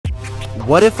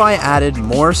what if I added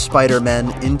more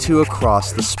Spider-Men into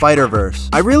Across the Spider-Verse?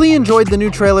 I really enjoyed the new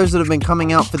trailers that have been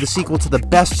coming out for the sequel to the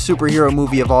best superhero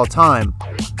movie of all time,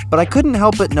 but I couldn't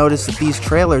help but notice that these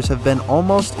trailers have been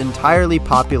almost entirely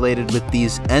populated with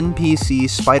these NPC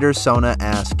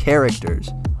Spider-Sona-ass characters.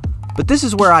 But this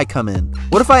is where I come in.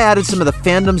 What if I added some of the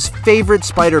fandom's favorite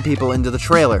Spider people into the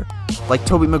trailer? Like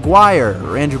Tobey Maguire,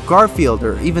 or Andrew Garfield,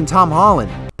 or even Tom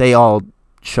Holland. They all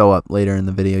show up later in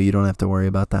the video, you don't have to worry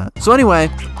about that. So anyway,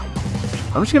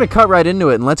 I'm just gonna cut right into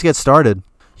it and let's get started.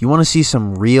 You wanna see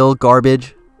some real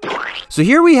garbage? So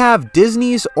here we have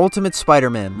Disney's Ultimate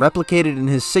Spider-Man, replicated in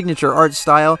his signature art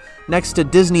style, next to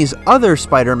Disney's other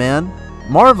Spider-Man,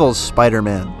 Marvel's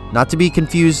Spider-Man, not to be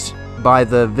confused by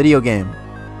the video game,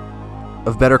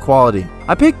 of better quality.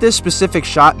 I picked this specific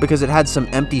shot because it had some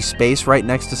empty space right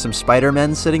next to some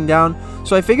Spider-Men sitting down,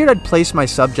 so I figured I'd place my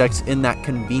subjects in that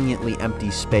conveniently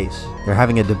empty space. They're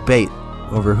having a debate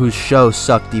over whose show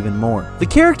sucked even more. The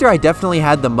character I definitely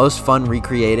had the most fun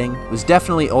recreating was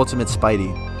definitely Ultimate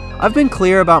Spidey. I've been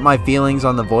clear about my feelings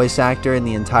on the voice actor in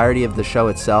the entirety of the show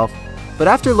itself, but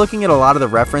after looking at a lot of the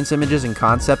reference images and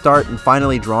concept art and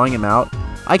finally drawing him out,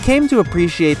 I came to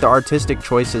appreciate the artistic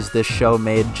choices this show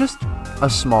made just a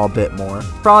small bit more.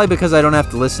 Probably because I don't have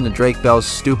to listen to Drake Bell's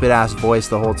stupid ass voice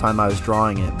the whole time I was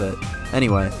drawing it, but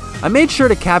anyway. I made sure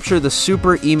to capture the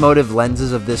super emotive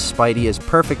lenses of this Spidey as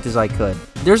perfect as I could.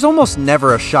 There's almost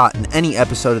never a shot in any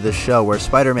episode of this show where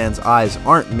Spider-Man's eyes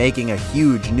aren't making a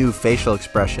huge new facial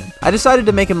expression. I decided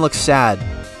to make him look sad,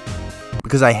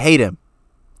 because I hate him,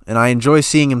 and I enjoy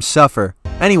seeing him suffer.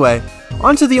 Anyway,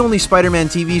 onto the only Spider-Man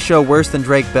TV show worse than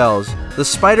Drake Bell's, the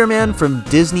Spider-Man from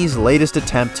Disney's latest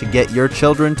attempt to get your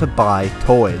children to buy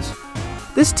toys.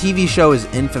 This TV show is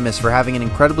infamous for having an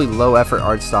incredibly low-effort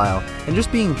art style, and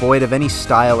just being void of any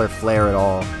style or flair at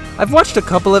all. I've watched a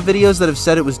couple of videos that have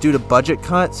said it was due to budget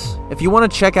cuts. If you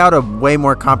want to check out a way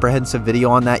more comprehensive video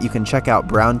on that, you can check out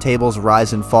Brown Table's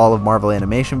Rise and Fall of Marvel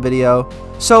Animation video.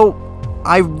 So,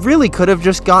 I really could have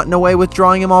just gotten away with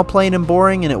drawing him all plain and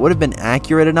boring and it would have been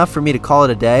accurate enough for me to call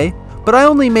it a day, but I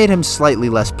only made him slightly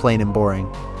less plain and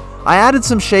boring. I added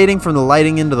some shading from the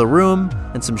lighting into the room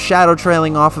and some shadow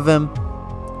trailing off of him,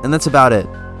 and that's about it.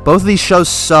 Both of these shows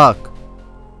suck,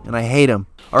 and I hate them.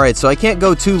 Alright, so I can't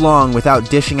go too long without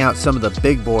dishing out some of the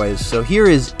big boys, so here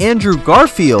is Andrew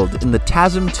Garfield in the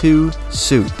TASM 2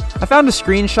 suit. I found a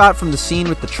screenshot from the scene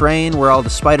with the train where all the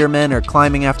Spider-Men are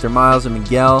climbing after Miles and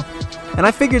Miguel, and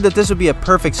I figured that this would be a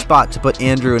perfect spot to put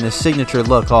Andrew in his signature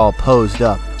look all posed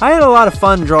up. I had a lot of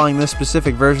fun drawing this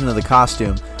specific version of the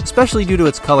costume, especially due to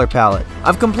its color palette.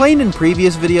 I've complained in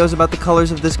previous videos about the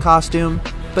colors of this costume,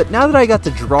 but now that I got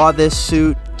to draw this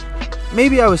suit,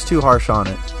 maybe I was too harsh on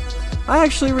it. I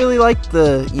actually really liked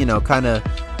the, kind of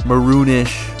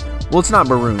maroonish, well, it's not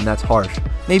maroon, that's harsh.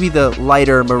 Maybe the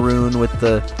lighter maroon with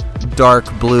the dark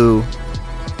blue,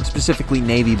 specifically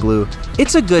navy blue.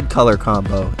 It's a good color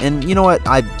combo, and you know what,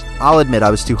 I'll admit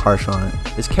I was too harsh on it.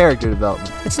 It's character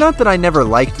development. It's not that I never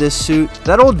liked this suit.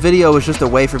 That old video was just a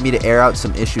way for me to air out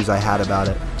some issues I had about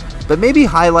it. But maybe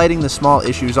highlighting the small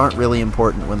issues aren't really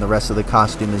important when the rest of the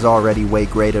costume is already way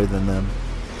greater than them.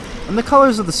 And the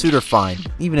colors of the suit are fine,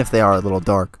 even if they are a little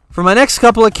dark. For my next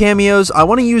couple of cameos, I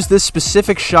want to use this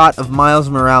specific shot of Miles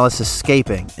Morales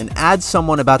escaping, and add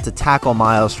someone about to tackle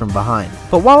Miles from behind.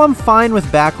 But while I'm fine with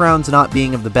backgrounds not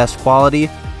being of the best quality,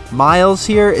 Miles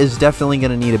here is definitely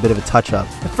going to need a bit of a touch-up.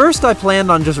 At first I planned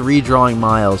on just redrawing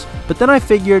Miles, but then I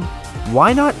figured,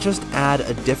 why not just add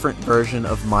a different version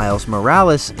of Miles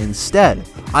Morales instead?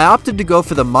 I opted to go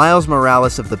for the Miles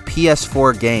Morales of the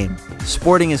PS4 game,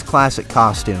 sporting his classic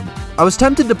costume. I was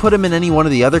tempted to put him in any one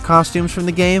of the other costumes from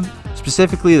the game,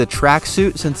 specifically the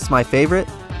tracksuit since it's my favorite,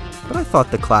 but I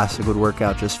thought the classic would work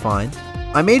out just fine.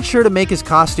 I made sure to make his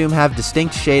costume have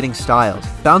distinct shading styles,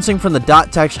 bouncing from the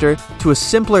dot texture to a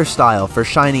simpler style for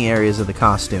shiny areas of the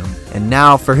costume. And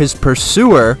now for his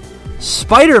pursuer,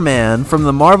 Spider-Man from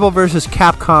the Marvel vs.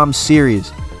 Capcom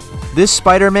series. This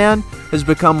Spider-Man has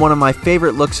become one of my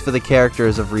favorite looks for the character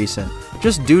as of recent,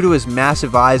 just due to his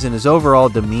massive eyes and his overall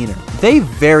demeanor. They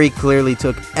very clearly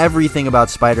took everything about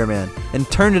Spider-Man and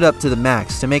turned it up to the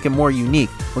max to make him more unique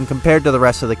when compared to the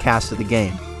rest of the cast of the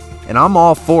game. And I'm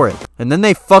all for it. And then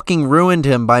they fucking ruined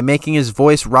him by making his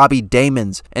voice Robbie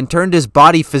Damon's and turned his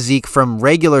body physique from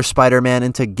regular Spider-Man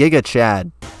into Giga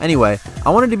Chad. Anyway,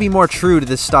 I wanted to be more true to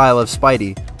this style of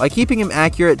Spidey by keeping him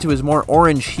accurate to his more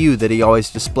orange hue that he always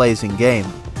displays in game.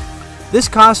 This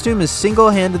costume has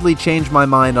single-handedly changed my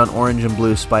mind on orange and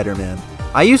blue Spider-Man.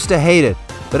 I used to hate it,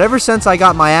 but ever since I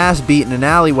got my ass beat in an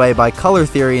alleyway by color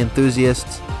theory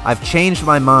enthusiasts, I've changed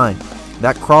my mind.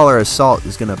 That crawler assault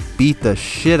is gonna beat the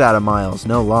shit out of Miles,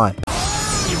 no lie.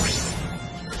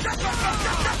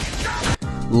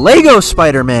 Lego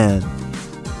Spider-Man.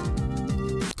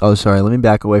 Oh, sorry, let me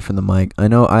back away from the mic. I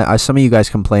know some of you guys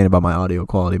complain about my audio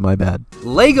quality, my bad.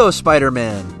 Lego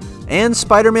Spider-Man and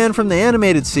Spider-Man from the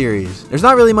animated series. There's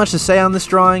not really much to say on this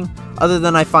drawing, other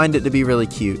than I find it to be really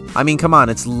cute. I mean, come on,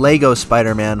 it's Lego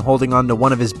Spider-Man holding on to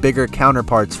one of his bigger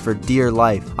counterparts for dear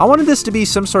life. I wanted this to be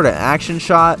some sort of action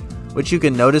shot, which you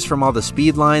can notice from all the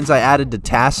speed lines I added to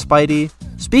Task Spidey.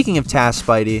 Speaking of Task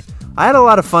Spidey, I had a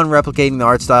lot of fun replicating the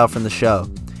art style from the show.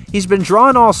 He's been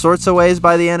drawn all sorts of ways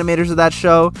by the animators of that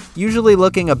show, usually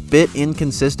looking a bit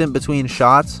inconsistent between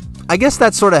shots. I guess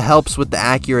that sort of helps with the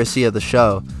accuracy of the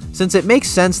show, since it makes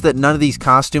sense that none of these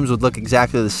costumes would look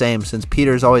exactly the same, since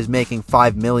Peter's always making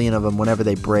 5 million of them whenever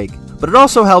they break. But it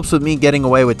also helps with me getting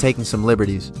away with taking some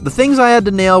liberties. The things I had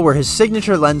to nail were his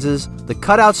signature lenses, the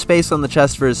cutout space on the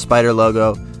chest for his spider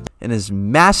logo, and his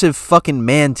massive fucking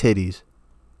man titties.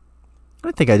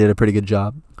 I think I did a pretty good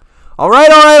job.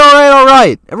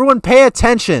 Alright. Everyone pay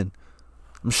attention.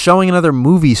 I'm showing another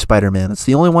movie Spider-Man. It's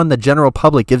the only one the general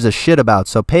public gives a shit about,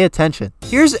 so pay attention.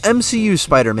 Here's MCU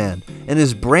Spider-Man in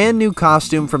his brand new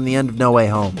costume from the end of No Way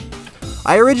Home.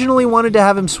 I originally wanted to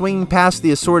have him swinging past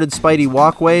the assorted Spidey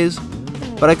walkways,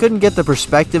 but I couldn't get the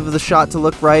perspective of the shot to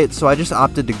look right, so I just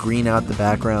opted to green out the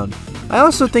background. I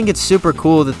also think it's super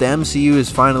cool that the MCU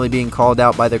is finally being called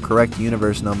out by their correct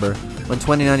universe number, when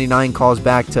 2099 calls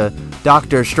back to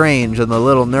Doctor Strange and the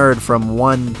little nerd from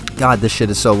God, this shit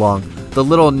is so long. The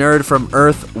little nerd from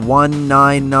Earth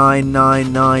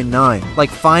 199999.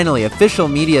 Like, finally, official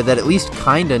media that at least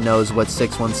kinda knows what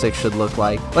 616 should look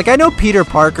like. Like, I know Peter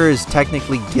Parker is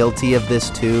technically guilty of this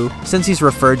too, since he's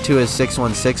referred to as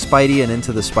 616 Spidey and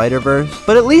Into the Spider-Verse,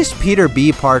 but at least Peter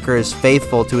B. Parker is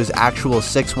faithful to his actual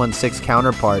 616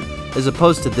 counterpart, as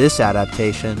opposed to this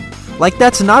adaptation. Like,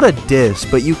 that's not a diss,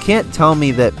 but you can't tell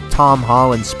me that Tom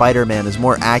Holland's Spider-Man is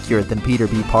more accurate than Peter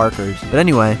B. Parker's. But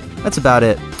anyway, that's about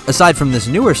it. Aside from this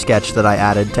newer sketch that I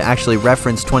added to actually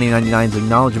reference 2099's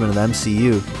acknowledgement of the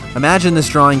MCU, imagine this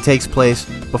drawing takes place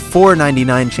before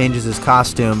 99 changes his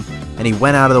costume and he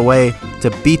went out of the way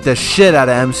to beat the shit out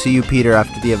of MCU Peter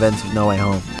after the events of No Way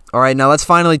Home. Alright, now let's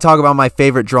finally talk about my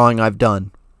favorite drawing I've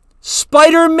done.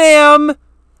 Spider-Man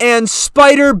and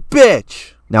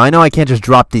Spider-Bitch! Now, I know I can't just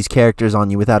drop these characters on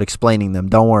you without explaining them,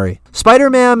 don't worry.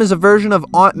 Spider-Man is a version of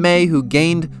Aunt May who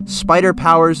gained spider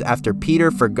powers after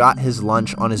Peter forgot his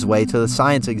lunch on his way to the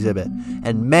science exhibit,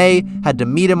 and May had to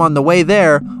meet him on the way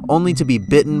there, only to be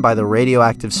bitten by the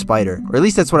radioactive spider. Or at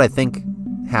least that's what I think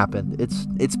happened.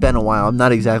 It's been a while. I'm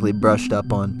not exactly brushed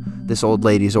up on this old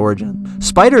lady's origin.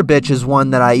 Spider-Bitch is one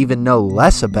that I even know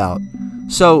less about.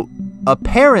 So,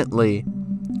 apparently,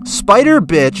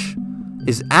 Spider-Bitch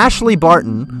is Ashley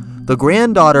Barton, the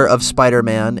granddaughter of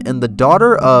Spider-Man and the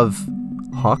daughter of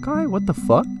Hawkeye? What the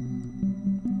fuck?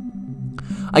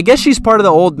 I guess she's part of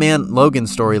the Old Man Logan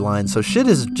storyline, so shit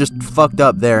is just fucked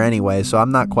up there anyway, so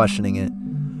I'm not questioning it.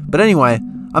 But anyway,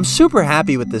 I'm super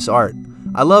happy with this art.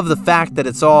 I love the fact that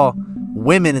it's all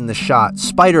women in the shot,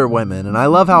 spider women, and I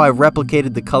love how I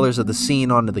replicated the colors of the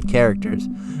scene onto the characters.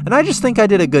 And I just think I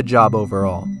did a good job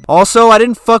overall. Also, I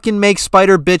didn't fucking make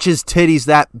Spider-Bitch's titties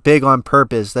that big on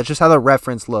purpose. That's just how the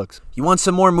reference looks. You want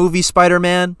some more movie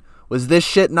Spider-Man? Was this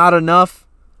shit not enough?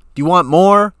 Do you want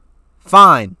more?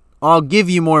 Fine. I'll give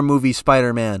you more movie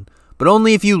Spider-Man. But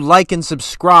only if you like and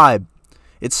subscribe.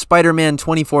 It's Spider-Man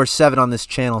 24/7 on this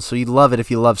channel, so you'd love it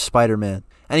if you love Spider-Man.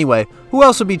 Anyway, who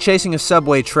else would be chasing a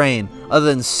subway train other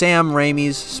than Sam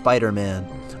Raimi's Spider-Man?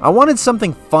 I wanted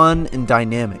something fun and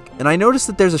dynamic, and I noticed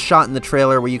that there's a shot in the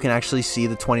trailer where you can actually see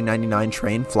the 2099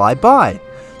 train fly by.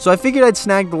 So I figured I'd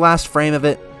snag the last frame of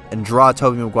it and draw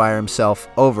Tobey Maguire himself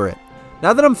over it.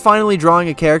 Now that I'm finally drawing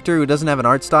a character who doesn't have an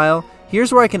art style,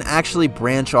 here's where I can actually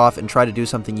branch off and try to do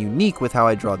something unique with how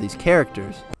I draw these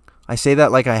characters. I say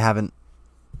that like I haven't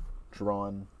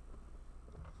drawn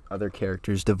other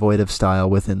characters devoid of style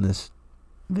within this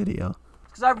video.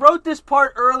 Because I wrote this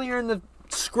part earlier in the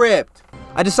script.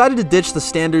 I decided to ditch the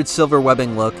standard silver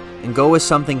webbing look and go with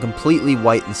something completely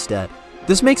white instead.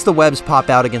 This makes the webs pop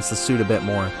out against the suit a bit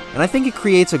more, and I think it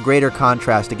creates a greater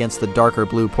contrast against the darker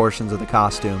blue portions of the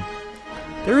costume.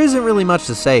 There isn't really much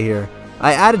to say here.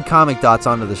 I added comic dots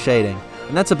onto the shading,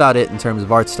 and that's about it in terms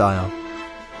of art style.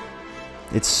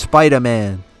 It's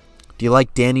Spider-Man. Do you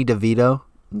like Danny DeVito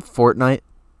in Fortnite?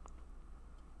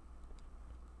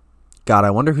 God,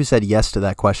 I wonder who said yes to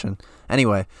that question.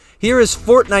 Anyway, here is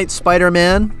Fortnite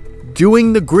Spider-Man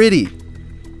doing the gritty.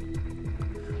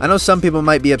 I know some people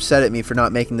might be upset at me for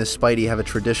not making this Spidey have a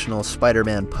traditional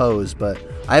Spider-Man pose, but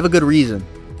I have a good reason.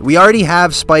 We already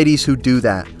have Spideys who do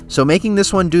that, so making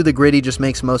this one do the gritty just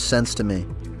makes most sense to me.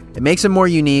 It makes him more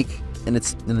unique, and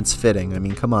it's fitting. I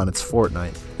mean, come on, it's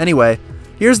Fortnite. Anyway,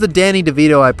 here's the Danny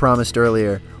DeVito I promised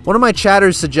earlier. One of my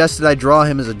chatters suggested I draw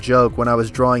him as a joke when I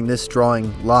was drawing this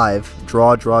drawing live.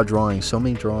 Drawing. So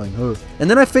many drawing. Ugh. And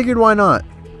then I figured, why not?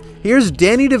 Here's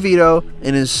Danny DeVito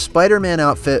in his Spider-Man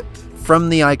outfit from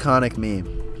the iconic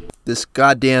meme. This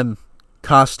goddamn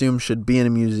costume should be in a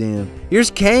museum.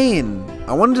 Here's Kane.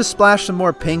 I wanted to splash some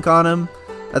more pink on him.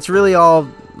 That's really all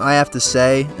I have to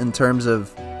say in terms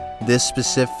of this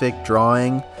specific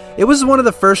drawing. It was one of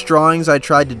the first drawings I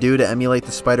tried to do to emulate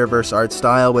the Spider-Verse art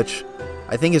style, which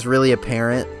I think is really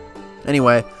apparent.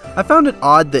 Anyway, I found it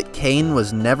odd that Kane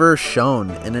was never shown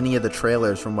in any of the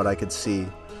trailers from what I could see.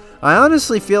 I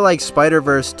honestly feel like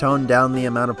Spider-Verse toned down the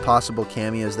amount of possible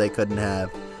cameos they couldn't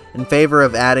have, in favor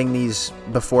of adding these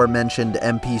before-mentioned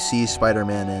NPC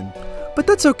Spider-Man in. But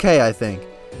that's okay, I think,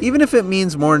 even if it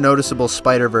means more noticeable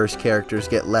Spider-Verse characters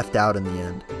get left out in the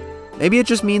end. Maybe it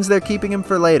just means they're keeping him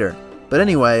for later. But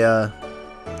anyway,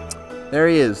 there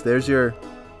he is. There's your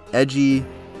edgy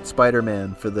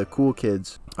Spider-Man for the cool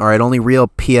kids. Alright, only real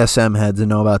PSM heads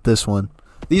know about this one.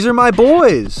 These are my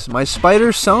boys, my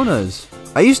Spider-Sonas.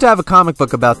 I used to have a comic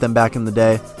book about them back in the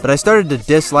day, but I started to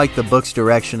dislike the book's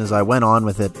direction as I went on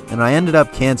with it, and I ended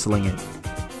up canceling it.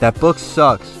 That book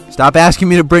sucks. Stop asking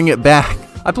me to bring it back.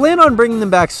 I plan on bringing them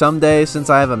back someday, since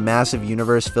I have a massive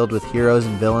universe filled with heroes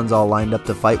and villains all lined up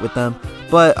to fight with them,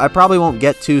 but I probably won't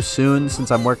get to soon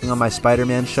since I'm working on my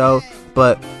Spider-Man show.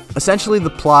 But essentially the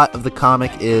plot of the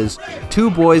comic is two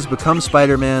boys become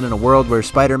Spider-Man in a world where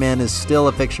Spider-Man is still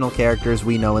a fictional character as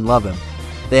we know and love him.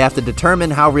 They have to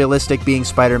determine how realistic being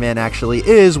Spider-Man actually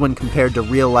is when compared to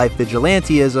real-life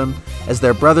vigilanteism, as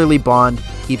their brotherly bond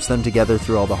keeps them together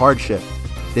through all the hardship.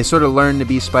 They sort of learn to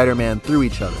be Spider-Man through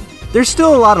each other. There's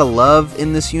still a lot of love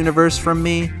in this universe from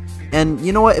me, and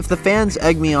you know what, if the fans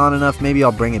egg me on enough, maybe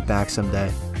I'll bring it back someday.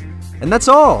 And that's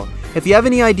all! If you have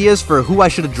any ideas for who I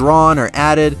should have drawn or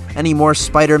added, any more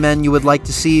Spider-Men you would like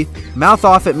to see, mouth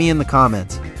off at me in the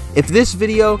comments. If this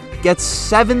video gets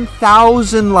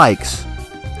 7,000 likes,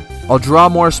 I'll draw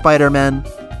more Spider-Men,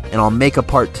 and I'll make a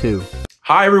part 2.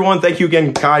 Hi everyone, thank you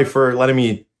again Kai for letting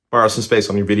me borrow some space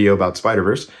on your video about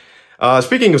Spider-Verse.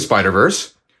 Speaking of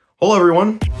Spider-Verse, hello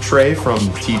everyone, Trey from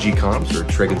TG Comps, or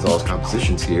Trey Gonzalez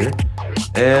Compositions here,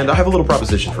 and I have a little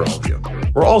proposition for all of you.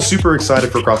 We're all super excited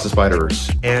for Across the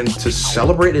Spider-Verse, and to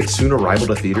celebrate its soon arrival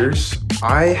to theaters,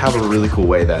 I have a really cool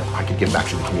way that I can give back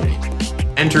to the community.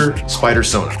 Enter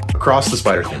Spider-Sona, Across the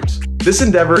Spider-Themes. This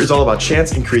endeavor is all about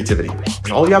chance and creativity,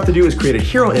 and all you have to do is create a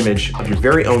hero image of your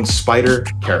very own Spider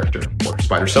character, or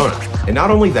Spider-Sona. And not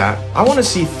only that, I want to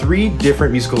see 3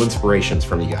 different musical inspirations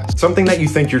from you guys, something that you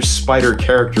think your Spider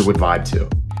character would vibe to.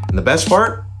 And the best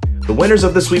part? The winners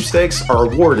of the sweepstakes are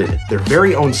awarded their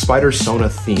very own Spider-Sona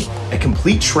theme, a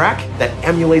complete track that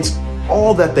emulates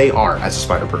all that they are as a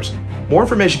Spider person. More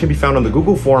information can be found on the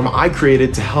Google form I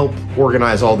created to help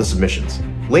organize all the submissions.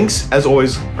 Links, as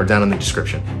always, are down in the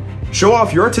description. Show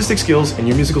off your artistic skills and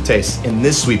your musical tastes in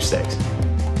this sweepstakes.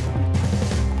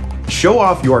 Show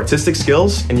off your artistic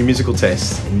skills and your musical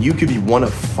tastes, and you could be one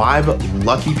of 5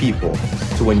 lucky people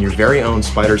to win your very own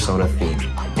Spider-Sona theme,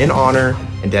 in honor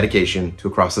and dedication to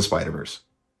Across the Spider-Verse.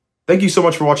 Thank you so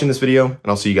much for watching this video, and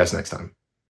I'll see you guys next time.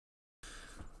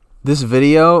 This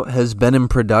video has been in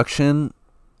production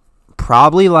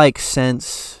probably like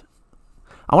since,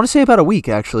 I want to say about a week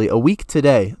actually. A week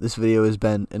today this video has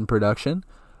been in production.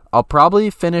 I'll probably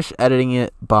finish editing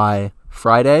it by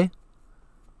Friday,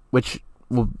 which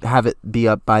will have it be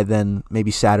up by then, maybe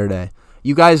Saturday.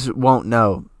 You guys won't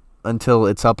know until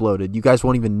it's uploaded. You guys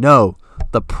won't even know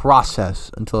the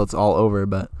process until it's all over,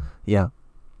 but yeah.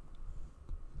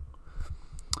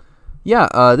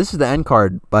 Yeah, this is the end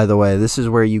card, by the way. This is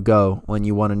where you go when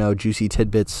you want to know juicy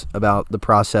tidbits about the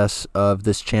process of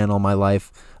this channel, my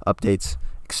life, updates,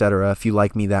 etc. If you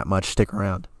like me that much, stick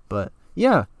around. But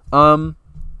yeah,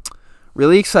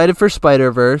 really excited for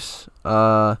Spider-Verse.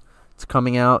 It's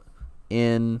coming out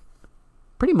in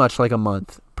pretty much like a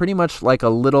month. Pretty much like a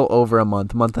little over a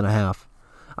month and a half.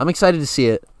 I'm excited to see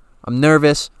it. I'm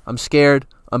nervous. I'm scared.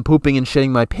 I'm pooping and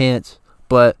shitting my pants.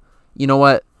 But you know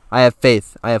what? I have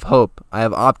faith. I have hope. I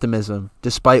have optimism.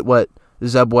 Despite what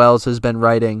Zeb Wells has been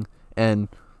writing and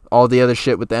all the other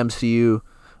shit with the MCU,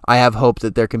 I have hope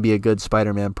that there can be a good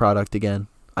Spider-Man product again.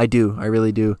 I do. I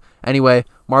really do. Anyway,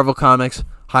 Marvel Comics,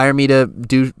 hire me to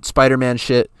do Spider-Man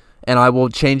shit, and I will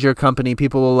change your company.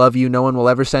 People will love you. No one will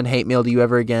ever send hate mail to you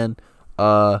ever again.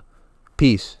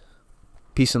 Peace.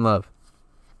 Peace and love.